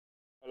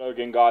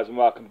again, guys, and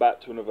welcome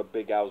back to another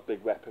Big Al's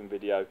Big Weapon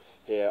video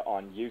here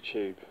on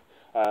YouTube.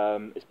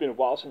 It's been a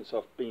while since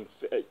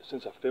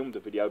I've filmed a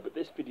video, but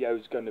this video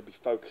is going to be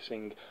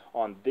focusing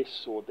on this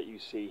sword that you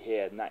see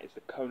here, and that is the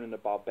Conan the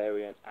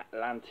Barbarian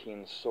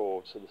Atlantean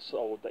sword. So the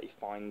sword that he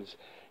finds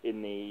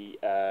in the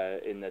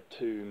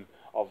tomb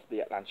of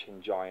the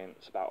Atlantean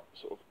giants, about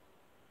sort of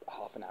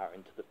half an hour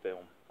into the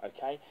film.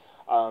 Okay.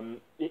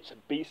 It's a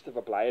beast of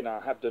a blade, and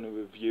I have done a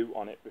review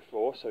on it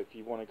before, so if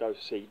you want to go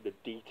see the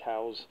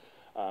details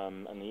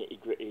and the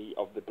nitty-gritty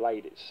of the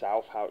blade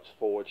itself, how it's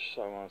forged,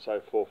 so on and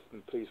so forth,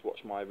 then please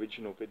watch my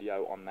original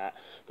video on that.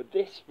 But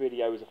this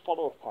video is a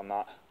follow-up on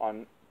that,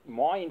 on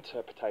my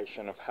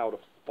interpretation of how to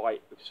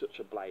fight with such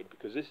a blade,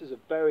 because this is a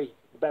very,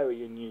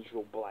 very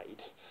unusual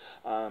blade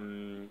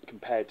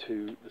compared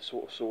to the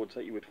sort of swords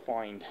that you would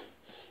find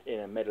in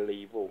a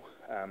medieval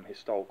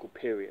historical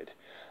period.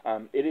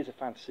 It is a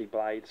fantasy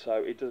blade, so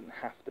it doesn't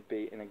have to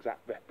be an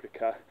exact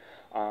replica,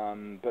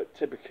 but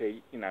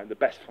typically, you know, the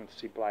best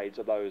fantasy blades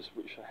are those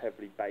which are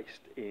heavily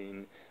based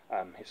in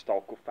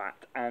historical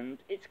fact, and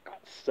it's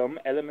got some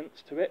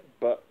elements to it,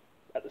 but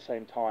at the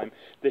same time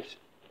this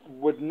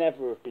would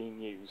never have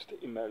been used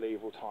in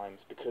medieval times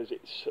because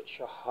it's such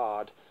a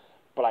hard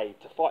blade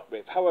to fight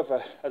with.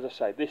 However, as I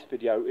say, this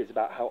video is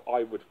about how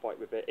I would fight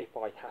with it if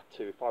I had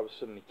to, if I was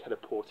suddenly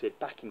teleported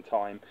back in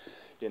time,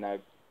 you know,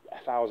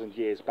 1,000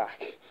 years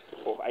back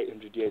or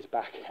 800 years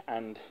back,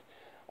 and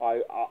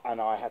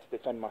I had to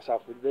defend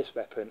myself with this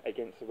weapon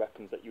against the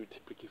weapons that you would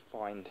typically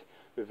find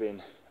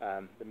within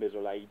the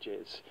Middle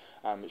Ages,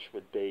 which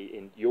would be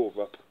in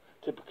Europe,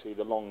 typically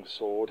the long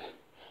sword,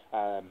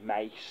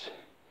 mace,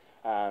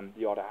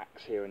 the odd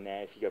axe here and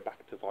there if you go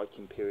back to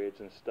Viking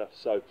periods and stuff.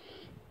 So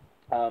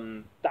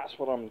that's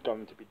what I'm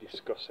going to be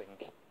discussing.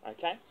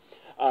 Okay.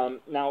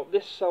 Now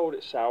this sword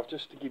itself,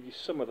 just to give you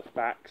some of the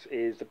facts,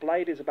 is the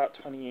blade is about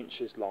 20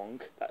 inches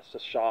long. That's the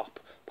sharp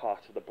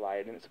part of the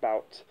blade, and it's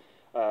about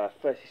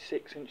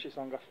 36 inches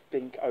long, I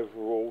think,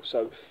 overall.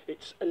 So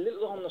it's a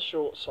little on the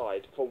short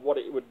side for what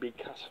it would be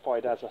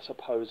classified as, I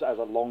suppose, as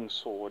a long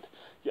sword.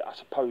 Yeah, I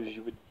suppose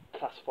you would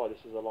classify this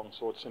as a long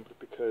sword simply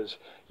because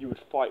you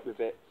would fight with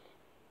it,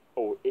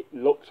 or it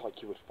looks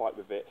like you would fight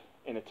with it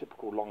in a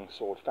typical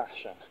longsword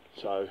fashion.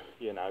 So,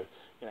 you know,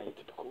 your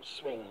typical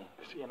swings,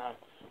 you know.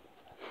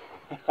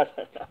 I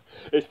don't know.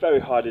 It's very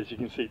hard, as you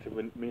can see,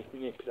 to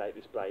manipulate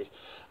this blade,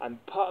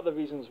 and part of the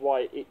reasons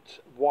why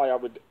I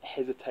would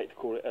hesitate to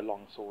call it a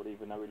longsword,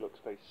 even though it looks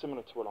very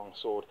similar to a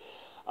longsword,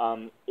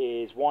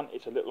 is one,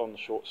 it's a little on the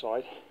short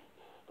side,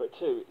 but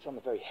two, it's on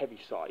the very heavy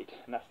side,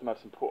 and that's the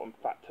most important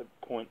fact to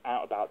point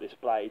out about this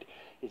blade,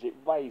 is it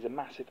weighs a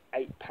massive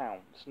 8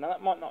 pounds. Now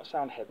that might not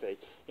sound heavy,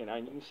 you know,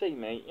 and you can see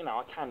me,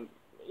 I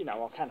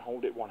can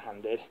hold it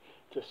one-handed.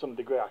 To some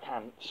degree I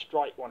can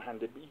strike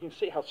one-handed, but you can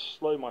see how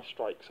slow my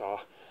strikes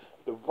are.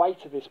 The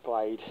weight of this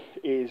blade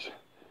is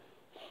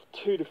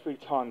 2 to 3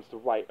 times the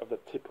weight of the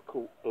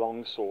typical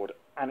longsword,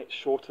 and it's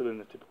shorter than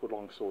the typical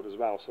longsword as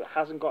well, so it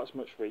hasn't got as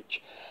much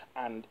reach,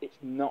 and it's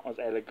not as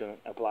elegant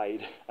a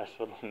blade as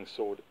the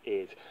longsword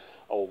is,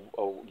 or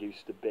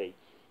used to be.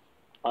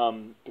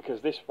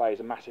 Because this weighs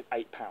a massive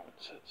 8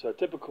 pounds. So a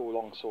typical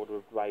longsword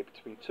would weigh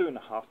between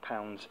 2.5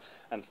 pounds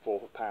and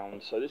 4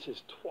 pounds. So this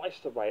is twice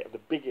the weight of the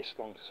biggest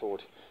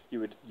longsword you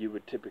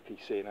would typically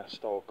see in a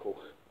historical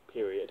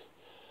period.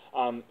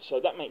 So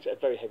that makes it a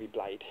very heavy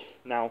blade.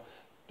 Now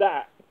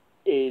that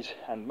is,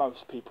 and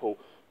most people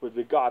would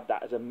regard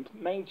that as a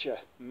major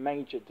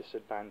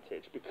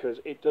disadvantage, because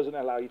it doesn't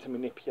allow you to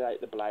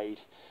manipulate the blade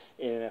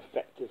in an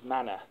effective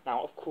manner.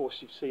 Now, of course,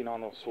 you've seen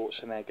Arnold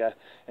Schwarzenegger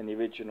in the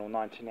original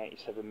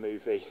 1987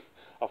 movie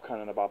of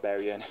Conan the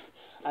Barbarian,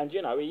 and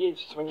you know, he is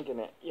swinging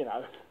it, you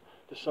know,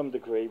 to some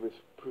degree with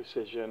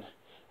precision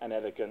and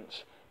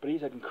elegance, but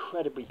he's an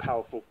incredibly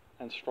powerful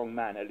and strong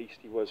man. At least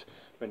he was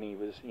when he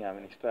was, you know,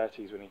 in his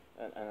 30s when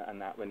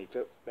he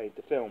made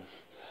the film.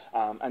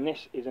 And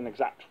this is an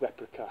exact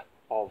replica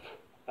of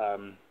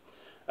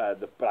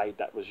the blade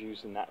that was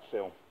used in that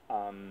film.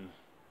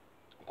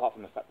 Apart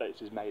from the fact that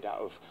this is made out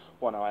of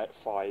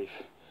 1085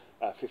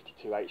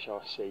 52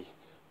 HRC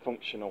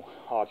functional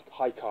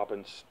high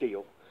carbon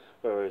steel,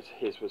 whereas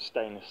his was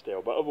stainless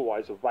steel. But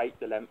otherwise, the weight,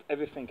 the length,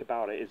 everything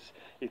about it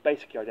is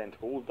basically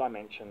identical. All the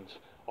dimensions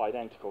are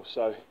identical.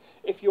 So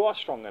if you are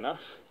strong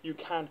enough, you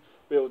can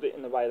wield it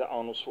in the way that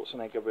Arnold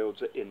Schwarzenegger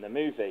wields it in the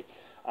movie,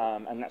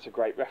 and that's a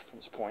great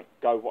reference point.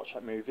 Go watch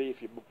that movie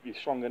if you're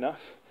strong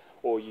enough,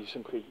 or you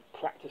simply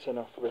practice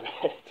enough with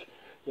it,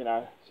 you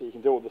know, so you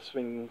can do all the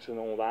swings and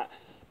all that.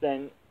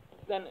 Then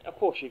of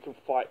course you can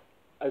fight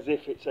as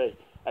if it's a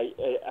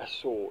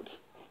sword,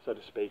 so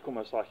to speak,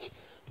 almost like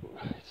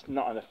it's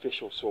not an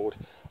official sword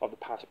of the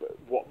past, but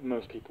what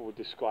most people would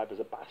describe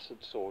as a bastard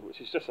sword, which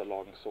is just a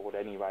long sword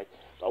anyway,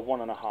 a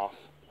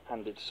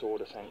 1.5-handed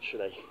sword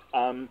essentially.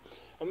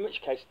 In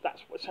which case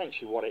that's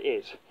essentially what it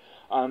is.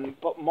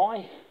 But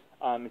my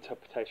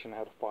interpretation of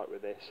how to fight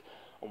with this,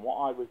 and what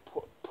I would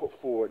put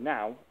forward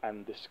now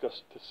and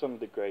discuss to some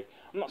degree,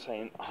 I'm not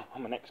saying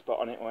I'm an expert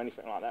on it or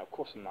anything like that, of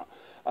course I'm not,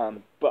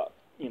 but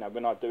you know,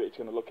 when I do it, it's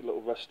going to look a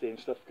little rusty and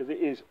stuff, because it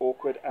is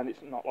awkward, and it's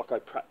not like I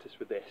practice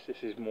with this.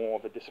 This is more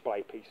of a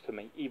display piece for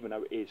me, even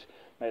though it is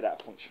made out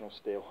of functional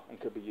steel and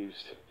could be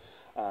used,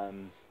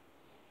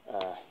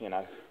 you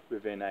know,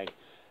 within a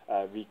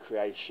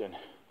recreation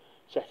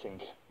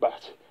setting.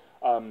 But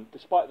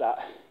despite that,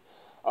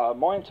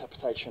 my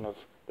interpretation of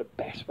the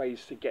best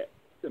ways to get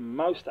the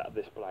most out of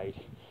this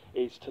blade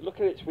is to look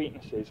at its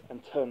weaknesses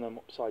and turn them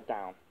upside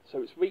down.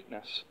 So its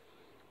weakness,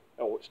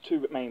 or its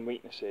two main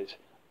weaknesses,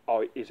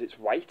 is its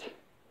weight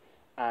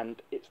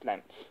and its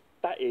length.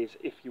 That is,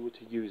 if you were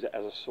to use it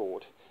as a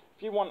sword.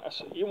 If you want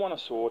a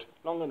sword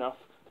long enough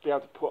to be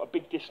able to put a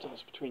big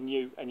distance between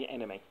you and your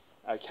enemy.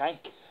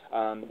 Okay,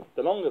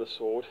 the longer the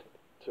sword,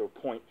 to a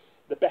point,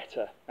 the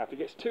better. Now, if it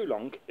gets too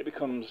long, it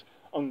becomes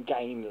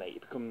ungainly.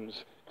 It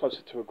becomes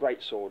closer to a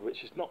great sword,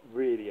 which is not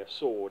really a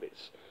sword.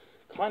 It's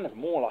kind of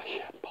more like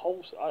a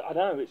pulse. I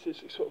don't know. It's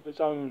sort of its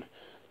own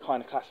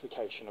kind of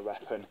classification of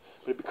weapon,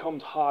 but it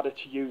becomes harder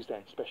to use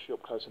then, especially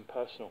up close and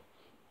personal.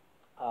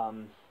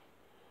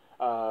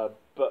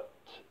 But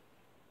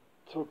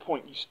to a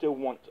point, you still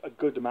want a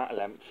good amount of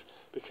length,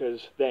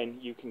 because then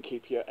you can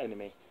keep your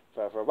enemy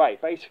further away.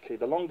 Basically,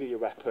 the longer your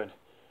weapon,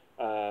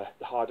 the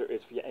harder it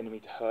is for your enemy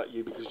to hurt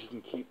you, because you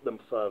can keep them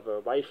further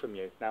away from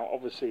you. Now,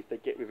 obviously, if they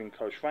get within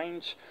close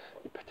range,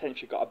 you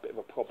potentially got a bit of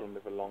a problem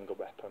with a longer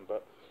weapon,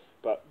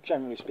 but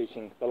generally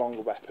speaking, the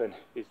longer weapon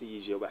is the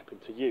easier weapon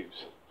to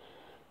use.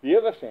 The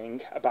other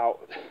thing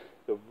about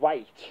the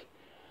weight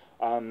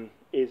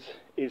is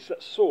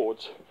that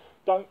swords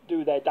don't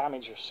do their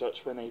damage as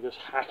such when they just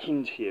hack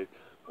into you,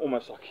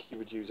 almost like you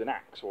would use an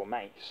axe or a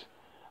mace.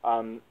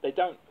 They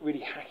don't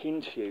really hack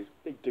into you.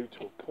 They do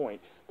to a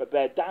point, but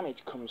their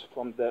damage comes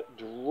from the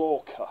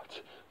draw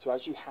cut. So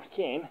as you hack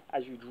in,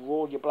 as you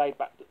draw your blade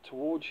back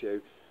towards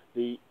you,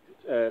 the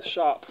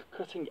sharp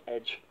cutting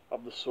edge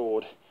of the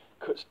sword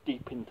cuts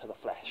deep into the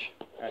flesh.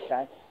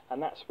 Okay,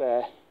 and that's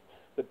where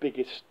the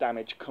biggest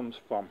damage comes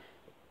from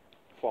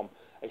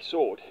a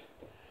sword.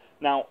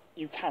 Now,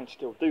 you can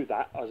still do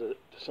that to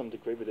some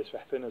degree with this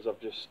weapon, as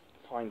I've just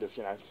kind of,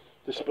 you know,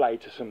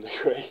 displayed to some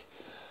degree.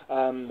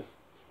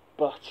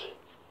 But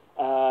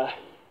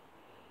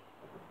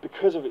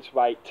because of its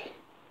weight,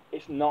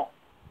 it's not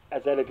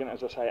as elegant,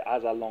 as I say,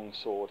 as a long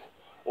sword,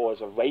 or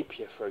as a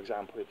rapier, for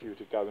example, if you were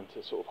to go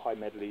into sort of high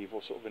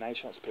medieval sort of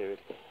Renaissance period.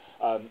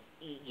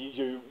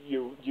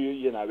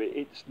 You know,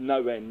 it's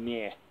nowhere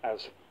near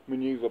as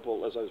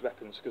maneuverable as those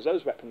weapons, because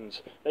those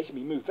weapons, they can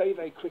be moved very,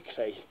 very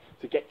quickly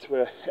to get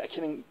to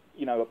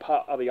a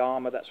part of the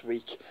armour that's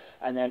weak,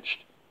 and then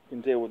you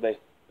can deal with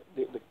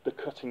the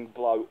cutting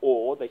blow,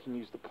 or they can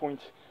use the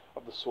point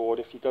of the sword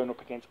if you're going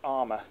up against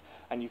armour,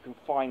 and you can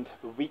find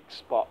the weak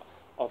spot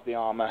of the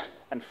armour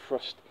and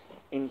thrust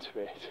into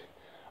it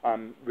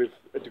with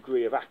a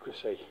degree of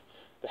accuracy.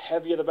 The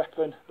heavier the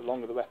weapon, the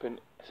longer the weapon,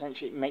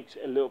 essentially it makes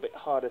it a little bit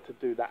harder to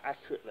do that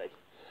accurately.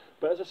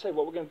 But as I say,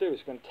 what we're going to do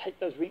is we're going to take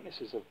those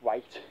weaknesses of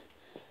weight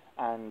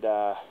and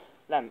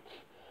length,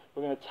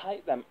 we're going to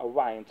take them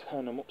away and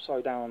turn them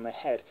upside down on their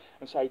head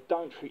and say,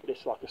 don't treat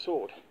this like a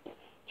sword.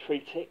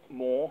 Treat it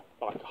more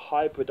like a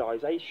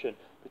hybridisation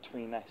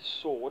between a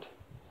sword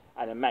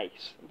and a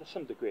mace, and to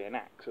some degree an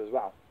axe as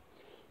well.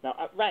 Now,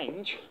 at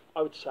range,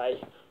 I would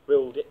say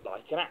wield it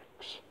like an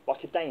axe,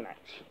 like a Dane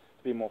axe,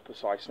 to be more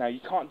precise. Now, you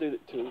can't do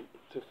it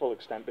to full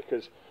extent,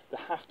 because the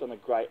haft on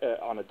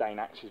a Dane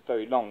axe is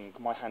very long.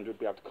 My hand would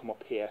be able to come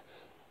up here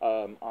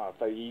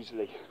very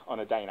easily on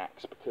a Dane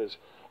axe, because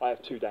I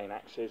have two Dane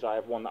axes. I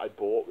have one that I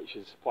bought, which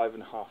is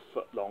 5.5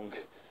 foot long.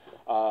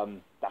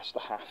 That's the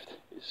haft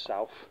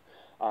itself.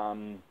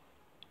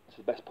 It's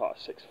the best part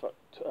of 6 foot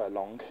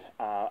long,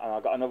 and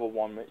I've got another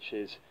one which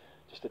is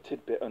just a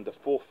tidbit under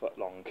 4 foot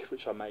long,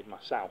 which I made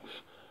myself,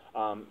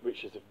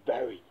 which is a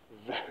very,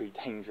 very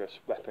dangerous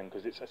weapon,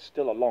 because it's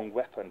still a long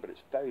weapon, but it's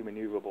very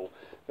manoeuvrable,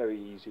 very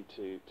easy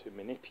to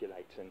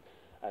manipulate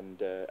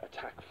and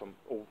attack from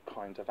all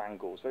kinds of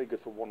angles. Very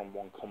good for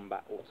one-on-one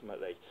combat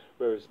ultimately.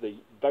 Whereas the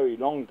very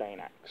long Dane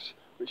axe,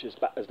 which is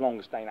about as long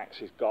as Dane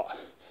axes got,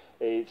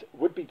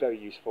 would be very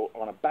useful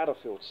on a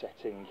battlefield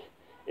setting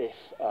if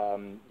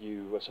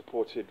you were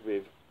supported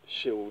with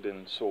shield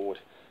and sword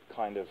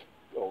kind of,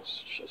 or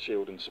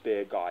shield and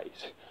spear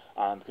guys,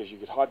 because you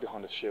could hide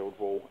behind a shield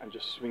wall and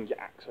just swing your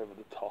axe over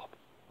the top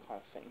kind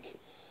of thing.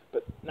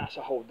 But that's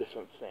a whole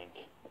different thing,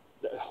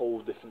 a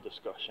whole different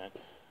discussion.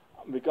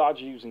 In regards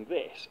to using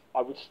this,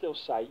 I would still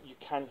say you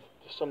can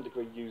to some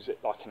degree use it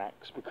like an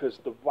axe, because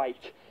the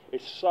weight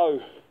is so,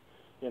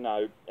 you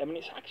know, I mean,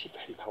 it's actually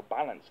very well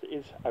balanced. It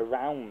is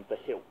around the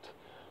hilt,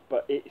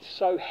 but it's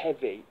so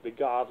heavy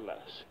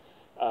regardless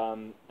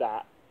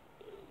that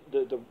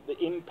the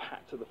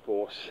impact of the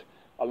force,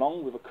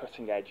 along with a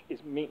cutting edge,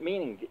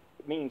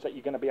 means that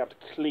you're going to be able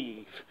to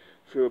cleave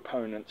through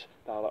opponents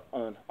that are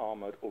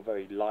unarmoured or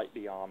very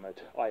lightly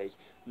armoured, i.e.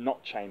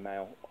 not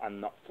chainmail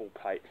and not full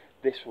plate.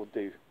 This will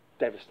do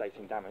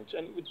devastating damage,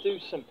 and it would do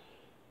some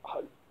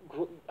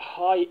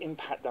high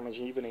impact damage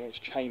even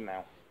against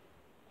chainmail.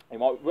 It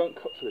won't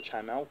cut through the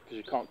chainmail, because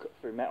you can't cut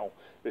through metal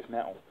with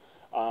metal,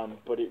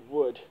 but it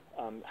would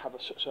have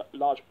such a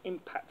large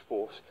impact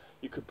force,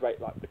 you could break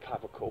like the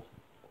clavicle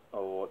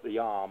or the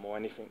arm or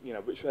anything, you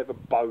know, whichever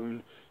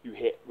bone you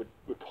hit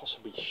would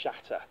possibly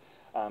shatter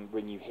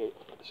when you hit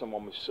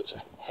someone with such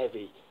a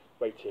heavy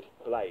weighted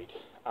blade.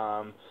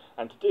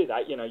 And to do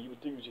that, you know, you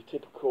would do your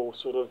typical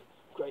sort of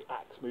great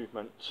axe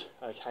movements,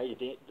 okay, you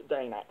do the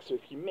Dane axe. So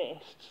if you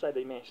missed, say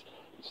they missed,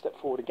 you step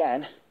forward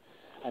again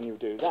and you'll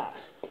do that,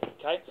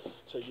 okay.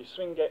 So you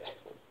swing it,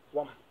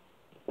 one,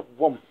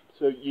 one,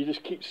 so you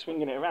just keep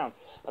swinging it around,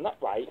 and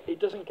that way it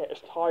doesn't get as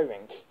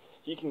tiring.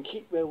 You can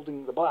keep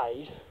wielding the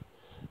blade,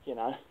 you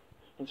know,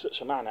 in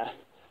such a manner,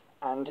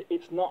 and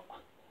it's not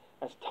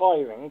as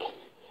tiring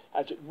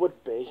as it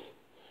would be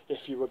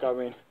if you were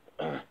going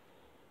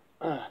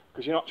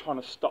because you're not trying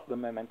to stop the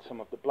momentum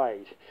of the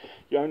blade.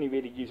 You're only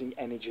really using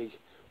energy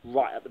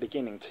right at the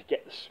beginning to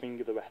get the swing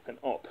of the weapon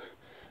up.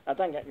 Now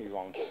don't get me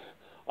wrong,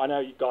 I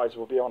know you guys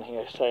will be on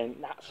here saying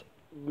that's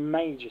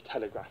major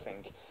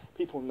telegraphing,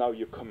 people know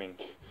you're coming,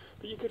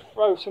 but you could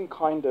throw some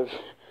kind of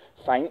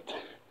feint.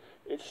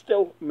 It's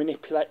still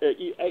manipulate.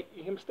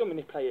 You can still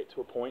manipulate it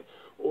to a point,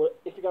 or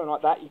if you're going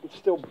like that, you could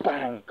still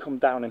bang, come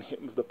down and hit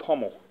him with the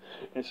pommel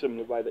in a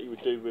similar way that you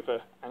would do with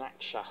an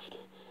axe shaft.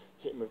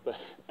 Hit him with the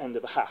end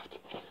of the haft.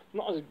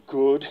 Not as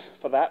good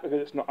for that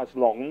because it's not as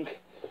long,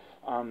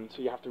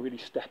 so you have to really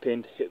step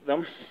in to hit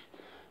them.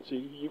 So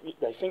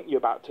they think you're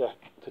about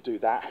to do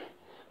that,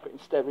 but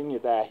instead when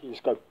you're there, you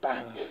just go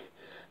bang,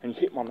 and you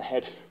hit them on the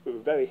head with a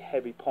very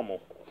heavy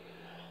pommel.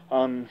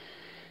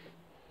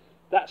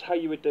 That's how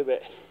you would do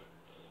it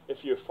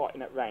if you were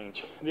fighting at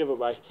range. The other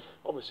way,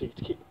 obviously,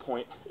 to keep the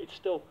point, it's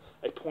still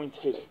a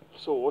pointed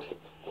sword.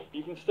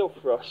 You can still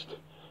thrust,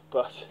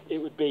 but it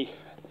would be,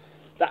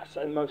 that's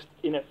the most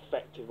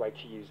ineffective way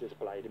to use this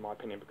blade, in my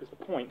opinion, because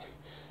the point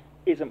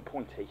isn't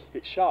pointy.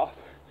 It's sharp,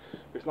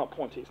 but it's not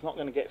pointy. It's not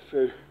going to get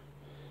through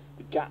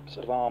the gaps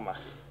of armour.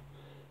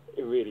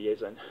 It really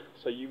isn't.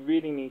 So you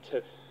really need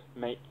to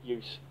make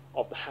use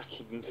of the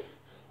hacking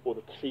or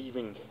the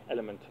cleaving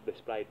element of this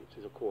blade, which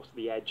is of course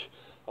the edge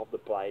of the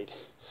blade.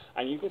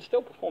 And you can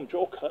still perform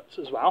jaw cuts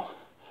as well,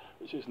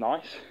 which is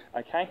nice,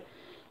 okay?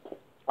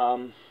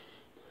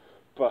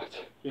 But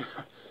you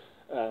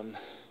know,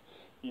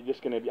 you're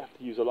just going to have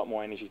to use a lot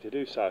more energy to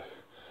do so.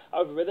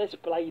 However, where this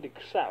blade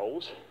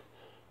excels,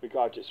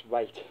 regardless its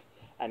weight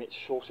and its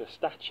shorter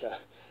stature,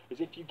 is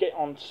if you get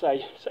on,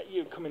 say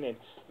you're coming in and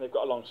they've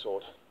got a long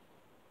sword.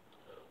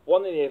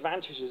 One of the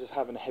advantages of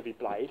having a heavy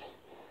blade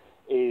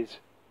is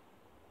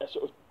a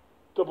sort of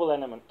double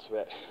element to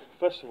it.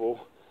 First of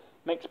all,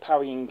 makes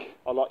parrying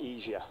a lot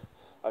easier,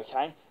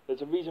 okay?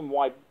 There's a reason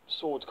why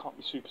swords can't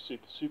be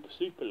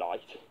super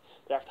light.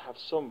 They have to have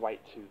some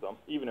weight to them.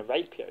 Even a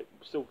rapier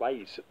still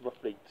weighs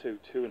roughly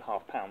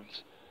 2.5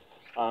 pounds.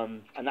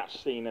 And that's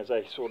seen as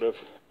a sort of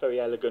very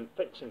elegant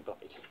fencing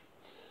blade.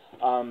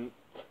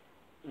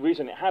 The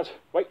reason it has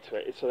weight to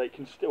it is so that it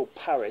can still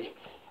parry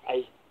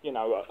a, you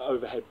know, an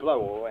overhead blow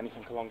or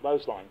anything along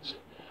those lines.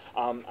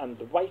 And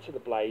the weight of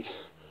the blade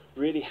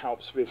really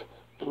helps with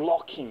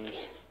blocking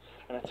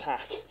an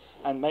attack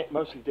and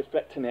mostly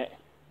deflecting it.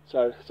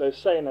 So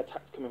say an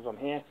attack's coming from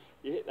here,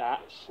 you hit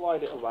that,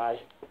 slide it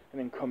away, and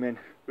then come in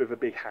with a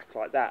big hack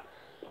like that.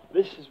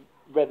 This is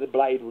where the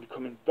blade would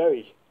come in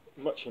very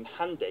much in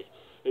handy.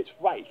 Its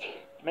weight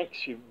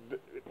makes you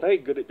very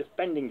good at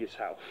defending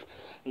yourself.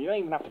 And you don't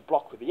even have to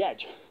block with the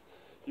edge.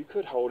 You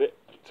could hold it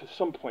to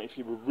some point if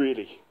you were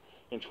really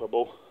in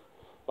trouble,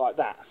 like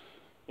that,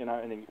 you know,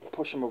 and then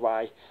push them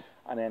away,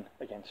 and then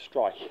again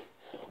strike.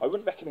 I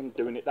wouldn't recommend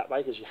doing it that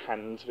way because your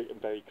hands are getting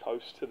very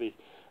close to the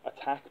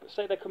attack. But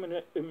say they're coming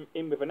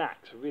in with an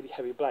axe, a really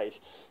heavy blade,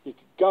 you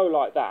could go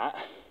like that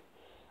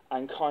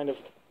and kind of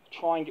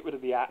try and get rid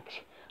of the axe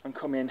and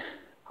come in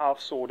half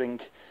swording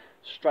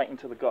straight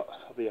into the gut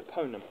of the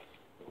opponent.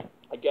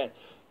 Again,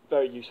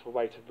 very useful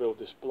way to build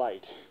this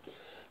blade.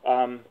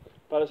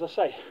 But as I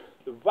say,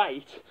 the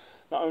weight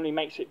not only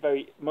makes it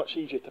very much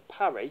easier to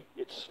parry,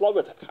 it's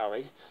slower to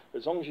parry, but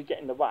as long as you get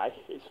in the way,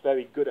 it's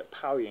very good at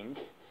parrying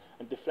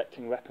and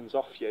deflecting weapons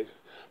off you,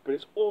 but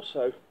it's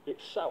also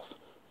itself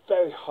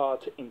very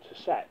hard to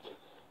intercept.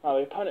 Now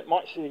the opponent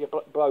might see a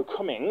blow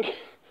coming,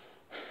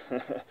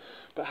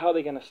 but how are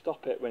they going to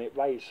stop it when it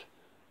weighs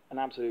an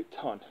absolute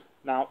ton?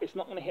 Now it's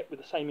not going to hit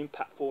with the same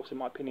impact force, in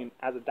my opinion,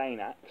 as a Dane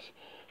axe,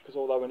 because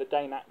although a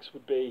Dane axe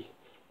would be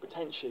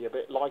potentially a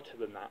bit lighter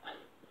than that,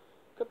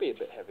 could be a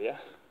bit heavier,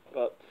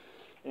 but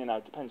you know,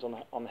 it depends on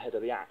the head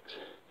of the axe.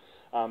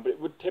 But it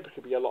would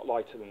typically be a lot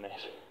lighter than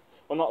this.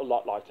 Well, not a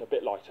lot lighter, a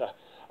bit lighter,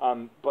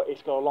 but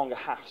it's got a longer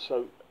haft,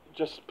 so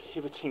just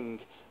pivoting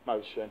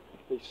motion,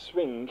 the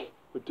swing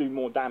would do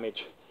more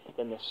damage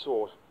than this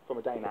sword from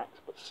a Dane axe.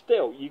 But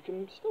still, you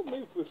can still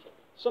move with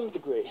some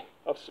degree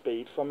of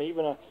speed from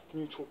even a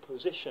neutral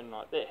position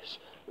like this,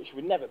 which you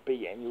would never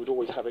be in. You would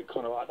always have it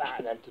kind of like that,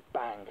 and then to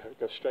bang,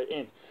 go straight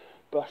in.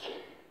 But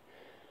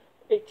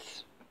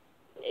it's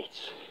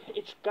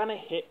gonna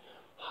hit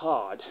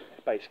hard,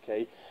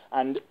 basically,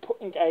 and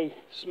putting a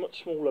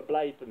much smaller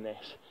blade than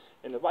this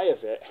in the way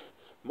of it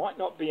might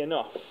not be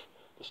enough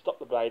to stop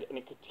the blade, and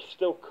it could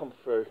still come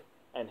through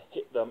and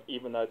hit them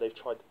even though they've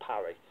tried to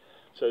parry.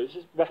 So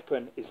this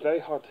weapon is very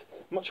hard,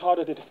 much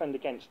harder to defend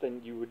against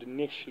than you would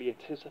initially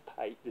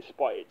anticipate,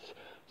 despite its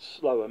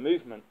slower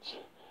movements.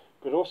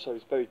 But also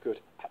it's very good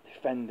at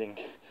defending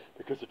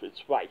because of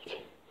its weight.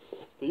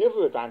 The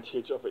other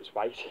advantage of its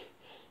weight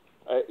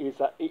is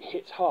that it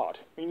hits hard.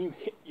 When you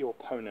hit your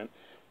opponent,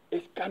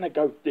 it's gonna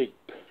go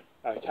deep.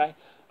 Okay.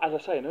 As I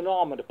say, in an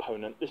armoured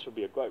opponent, this would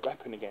be a great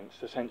weapon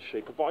against,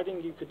 essentially,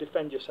 providing you could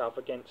defend yourself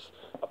against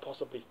a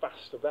possibly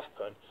faster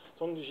weapon.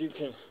 As long as you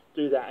can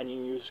do that and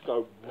you just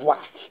go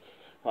whack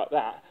like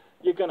that,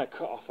 you're going to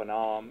cut off an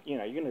arm, you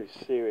know, you're going to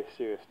do serious,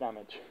 serious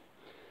damage.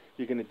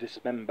 You're going to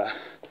dismember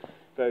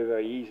very,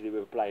 very easily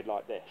with a blade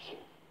like this.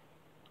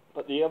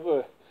 But the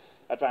other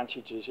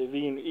advantage is,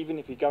 even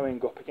if you're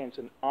going up against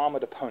an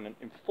armoured opponent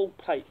in full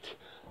plate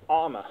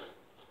armour,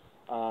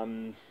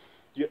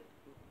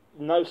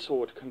 no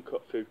sword can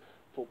cut through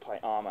full plate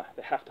armour.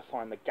 They have to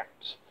find the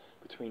gaps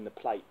between the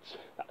plates.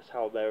 That's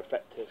how they're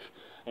effective.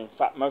 And in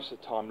fact, most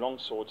of the time, long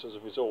swords, as a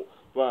result,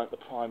 weren't the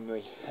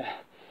primary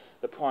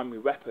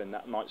weapon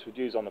that knights would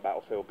use on the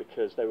battlefield,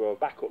 because they were a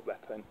backup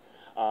weapon.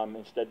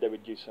 Instead, they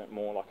would use something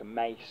more like a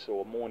mace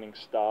or a morning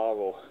star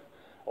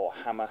or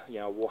hammer, you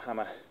know, war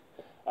hammer,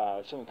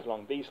 something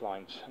along these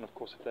lines. And of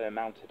course, if they were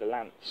mounted, a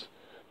lance.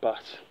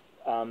 But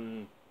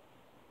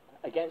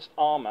against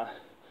armour,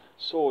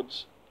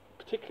 swords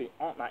particularly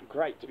aren't that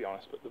great, to be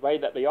honest, but the way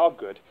that they are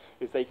good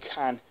is they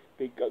can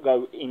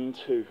go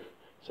into,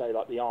 say,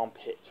 like the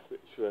armpit,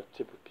 which were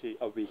typically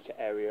a weaker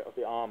area of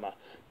the armour,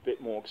 a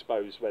bit more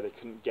exposed where they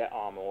couldn't get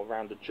armour, or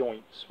around the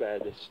joints where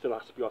there still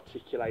has to be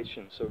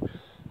articulation, so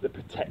the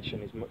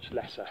protection is much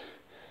lesser.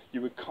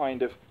 You would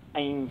kind of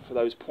aim for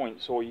those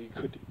points, or you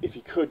could, if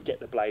you could get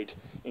the blade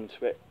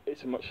into it,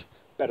 it's a much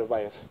better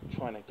way of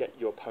trying to get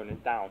your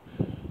opponent down.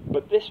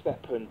 But this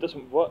weapon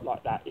doesn't work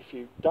like that. If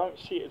you don't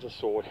see it as a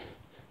sword,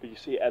 but you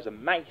see it as a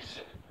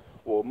mace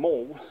or a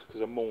maul,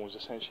 because a maul is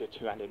essentially a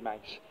two-handed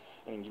mace,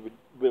 and you would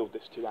wield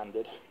this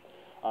two-handed.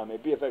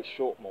 It'd be a very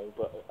short maul,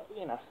 but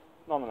you know,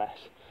 nonetheless,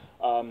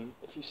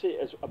 if you see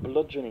it as a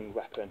bludgeoning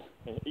weapon,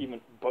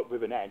 but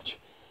with an edge,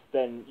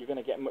 then you're going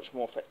to get much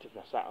more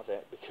effectiveness out of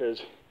it.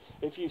 Because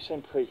if you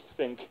simply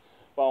think,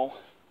 well,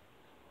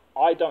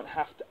 I don't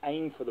have to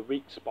aim for the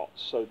weak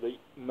spots, so the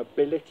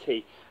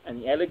mobility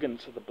and the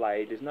elegance of the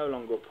blade is no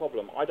longer a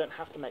problem. I don't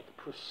have to make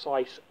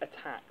precise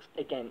attacks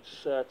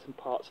against certain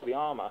parts of the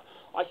armour.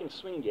 I can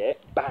swing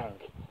it, bang,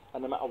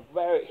 and no matter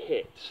where it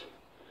hits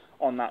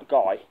on that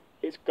guy,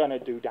 it's going to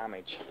do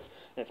damage.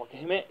 And if I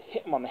can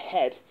hit him on the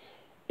head,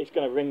 it's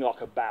going to ring like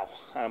a bell,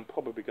 and I'm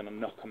probably going to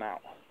knock him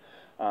out.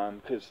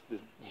 Because,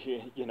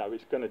 you know,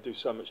 it's going to do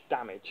so much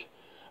damage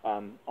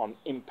on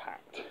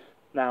impact.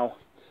 Now,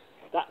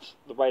 that's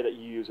the way that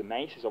you use a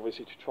mace, is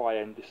obviously to try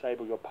and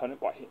disable your opponent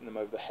by hitting them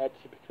over the head,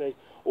 typically,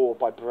 or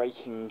by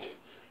breaking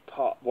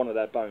one of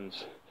their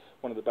bones.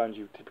 One of the bones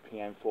you would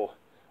typically aim for,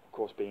 of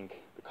course, being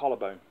the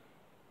collarbone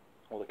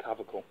or the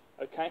clavicle.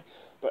 Okay,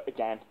 but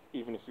again,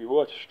 even if you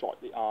were to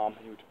strike the arm,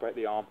 you were to break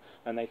the arm,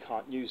 and they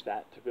can't use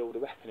that to build a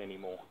weapon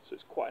anymore. So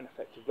it's quite an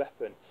effective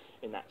weapon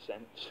in that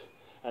sense.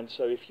 And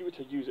so if you were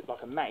to use it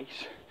like a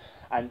mace,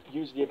 and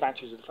use the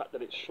advantage of the fact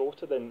that it's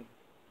shorter than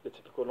the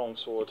typical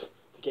longsword,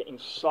 to get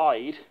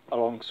inside a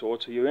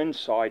longsword, so you're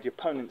inside, your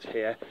opponent's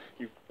here,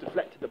 you've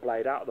deflected the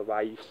blade out of the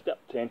way, you've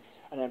stepped in,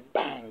 and then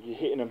bang, you're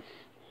hitting them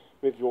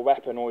with your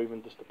weapon, or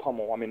even just a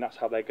pommel. I mean, that's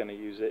how they're going to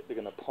use it. They're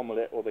going to pommel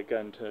it, or they're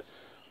going to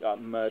I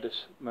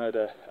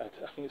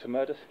think it's a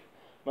murder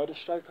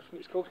stroke, I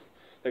think it's called.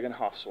 They're going to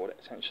half sword it,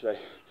 essentially.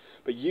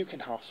 But you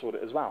can half sword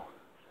it as well.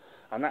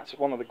 And that's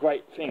one of the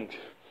great things.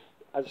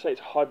 As I say,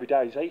 it's a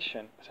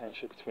hybridization,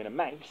 essentially, between a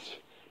mace,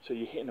 so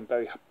you're hitting them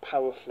very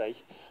powerfully,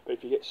 but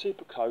if you get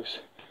super close,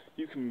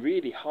 you can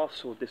really half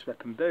sword this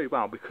weapon very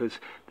well, because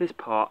this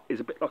part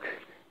is a bit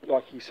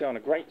like you see on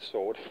a great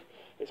sword.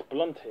 It's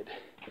blunted,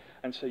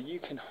 and so you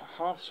can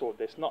half sword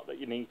this, not that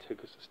you need to,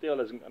 because the steel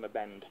isn't going to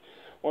bend.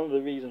 One of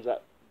the reasons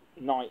that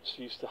knights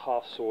used to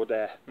half sword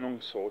their long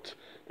swords,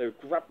 they would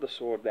grab the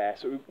sword there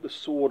so the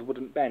sword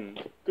wouldn't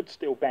bend. Good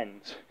steel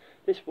bends.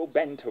 This will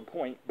bend to a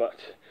point, and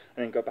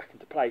then go back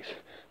into place,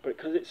 but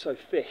because it's so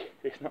thick,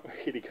 it's not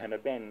really going to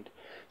bend.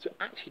 So it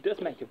actually does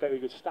make a very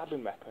good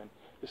stabbing weapon,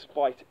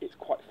 despite its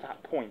quite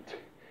fat point,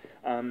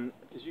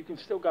 because you can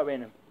still go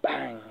in and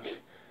bang,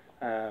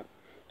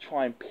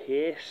 try and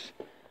pierce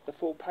the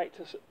full plate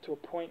to a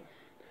point,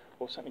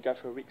 or certainly go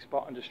for a weak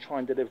spot and just try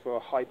and deliver a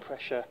high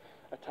pressure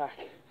attack.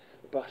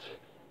 But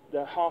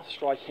the half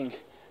striking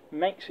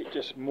makes it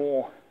just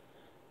more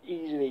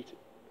easily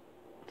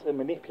to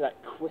manipulate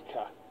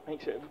quicker.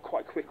 Makes it a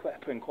quite quick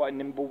weapon, quite a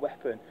nimble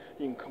weapon.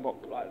 You can come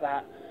up like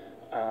that,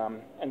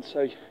 and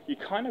so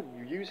you're kind of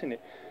using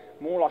it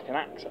more like an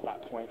axe at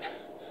that point,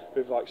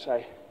 with, like,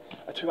 say,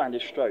 a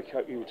two-handed stroke.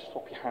 You would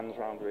swap your hands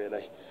around,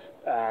 really,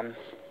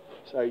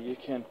 so you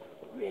can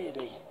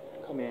really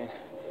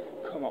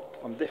come up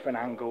from different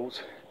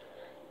angles.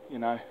 You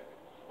know,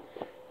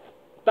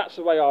 that's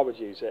the way I would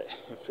use it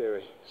in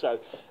theory. So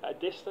at a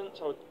distance,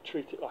 I would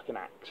treat it like an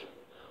axe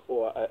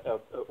or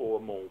a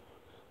maul,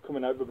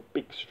 coming over with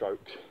big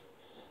strokes.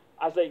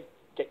 As they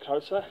get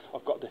closer,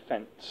 I've got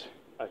defence,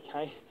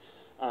 okay,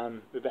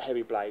 with a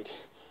heavy blade,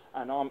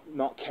 and I'm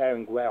not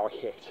caring where I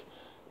hit.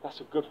 That's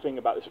a good thing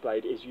about this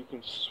blade, is you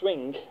can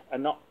swing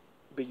and not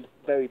be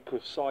very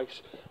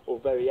precise or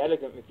very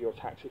elegant with your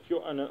attacks. If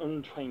you're an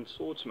untrained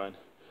swordsman,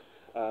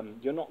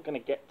 you're not going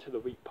to get to the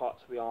weak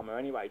parts of the armour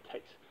anyway. It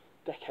takes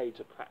decades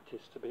of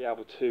practice to be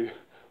able to,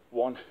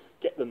 one,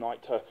 get the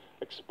knight to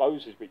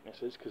expose his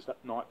weaknesses, because that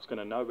knight's going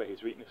to know where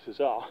his weaknesses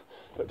are,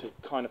 but to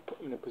kind of put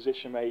him in a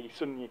position where he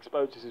suddenly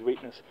exposes his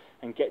weakness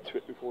and get to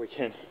it before he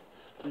can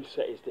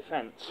reset his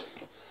defence.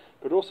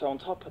 But also on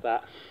top of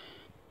that,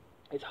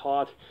 it's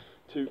hard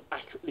to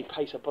accurately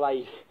place a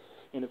blade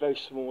in a very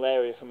small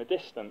area from a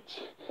distance.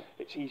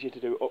 It's easier to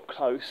do it up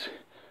close,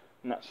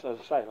 and that's, as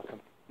I say,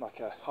 like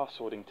a half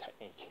swording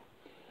technique.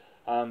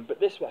 But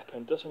this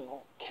weapon doesn't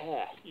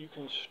care. You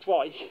can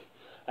strike,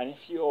 and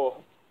if you're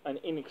an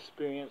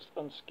inexperienced,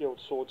 unskilled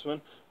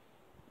swordsman,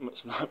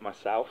 much like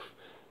myself,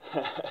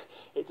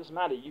 it doesn't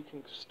matter. You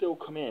can still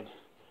come in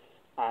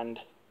and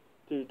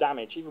do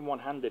damage, even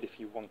one-handed if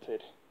you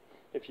wanted,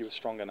 if you were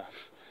strong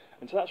enough.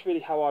 And so that's really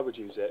how I would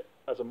use it,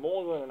 as a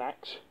maul and an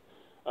axe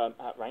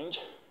at range.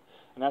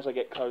 And as I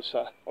get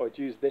closer, I would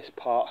use this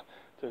part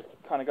to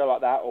kind of go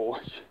like that, or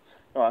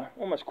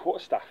almost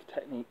quarterstaff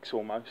techniques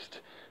almost.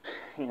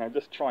 You know,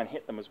 just try and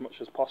hit them as much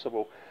as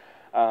possible.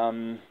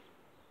 And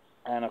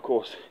of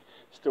course,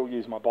 still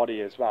use my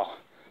body as well.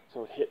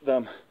 So hit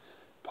them,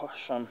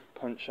 push them,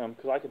 punch them,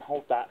 because I can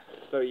hold that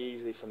very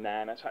easily from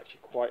there, and it's actually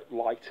quite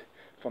light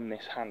from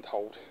this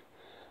handhold.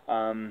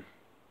 And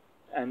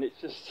it's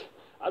just,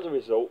 as a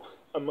result,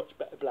 a much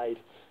better blade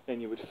than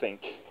you would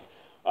think.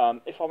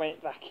 If I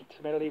went back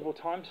into medieval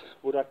times,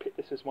 would I pick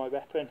this as my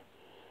weapon?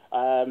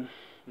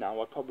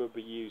 No, I'd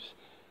probably use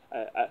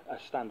a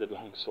standard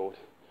longsword,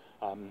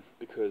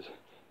 because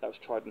that was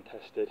tried and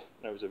tested.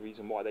 There was a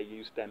reason why they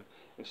used them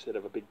instead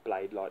of a big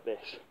blade like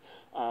this.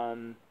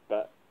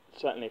 But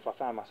certainly if I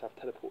found myself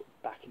teleported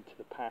back into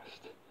the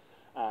past,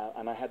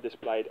 and I had this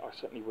blade, I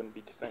certainly wouldn't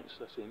be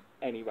defenceless in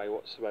any way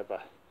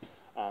whatsoever.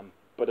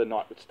 But a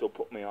knight would still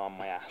put me on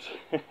my ass.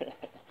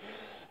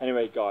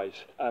 Anyway guys,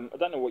 I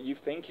don't know what you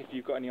think, if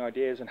you've got any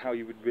ideas on how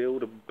you would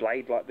wield a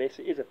blade like this.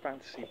 It is a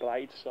fantasy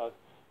blade, so it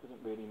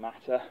doesn't really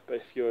matter. But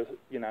if you're,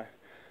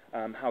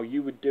 how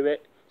you would do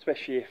it,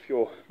 especially if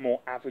you're more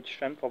average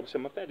strength.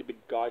 Obviously I'm a fairly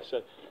big guy,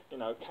 so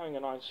carrying a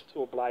nice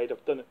sword blade,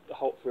 I've done it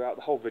throughout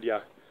the whole video.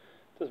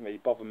 It doesn't really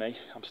bother me.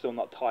 I'm still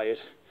not tired,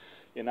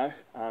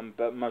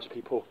 but most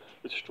people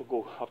would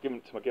struggle. I've given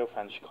it to my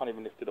girlfriend, she can't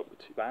even lift it up with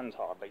two hands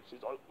hardly.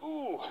 She's like,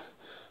 ooh,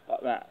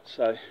 like that.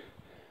 So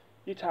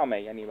you tell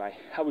me anyway,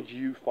 how would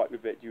you fight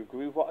with it? Do you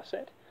agree with what I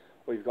said,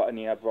 or you've got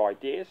any other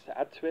ideas to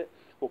add to it,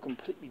 or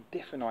completely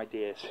different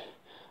ideas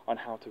on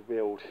how to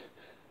wield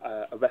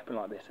a weapon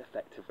like this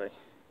effectively?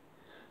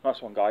 Nice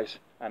one guys,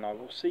 and I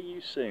will see you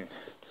soon.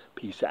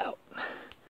 Peace out.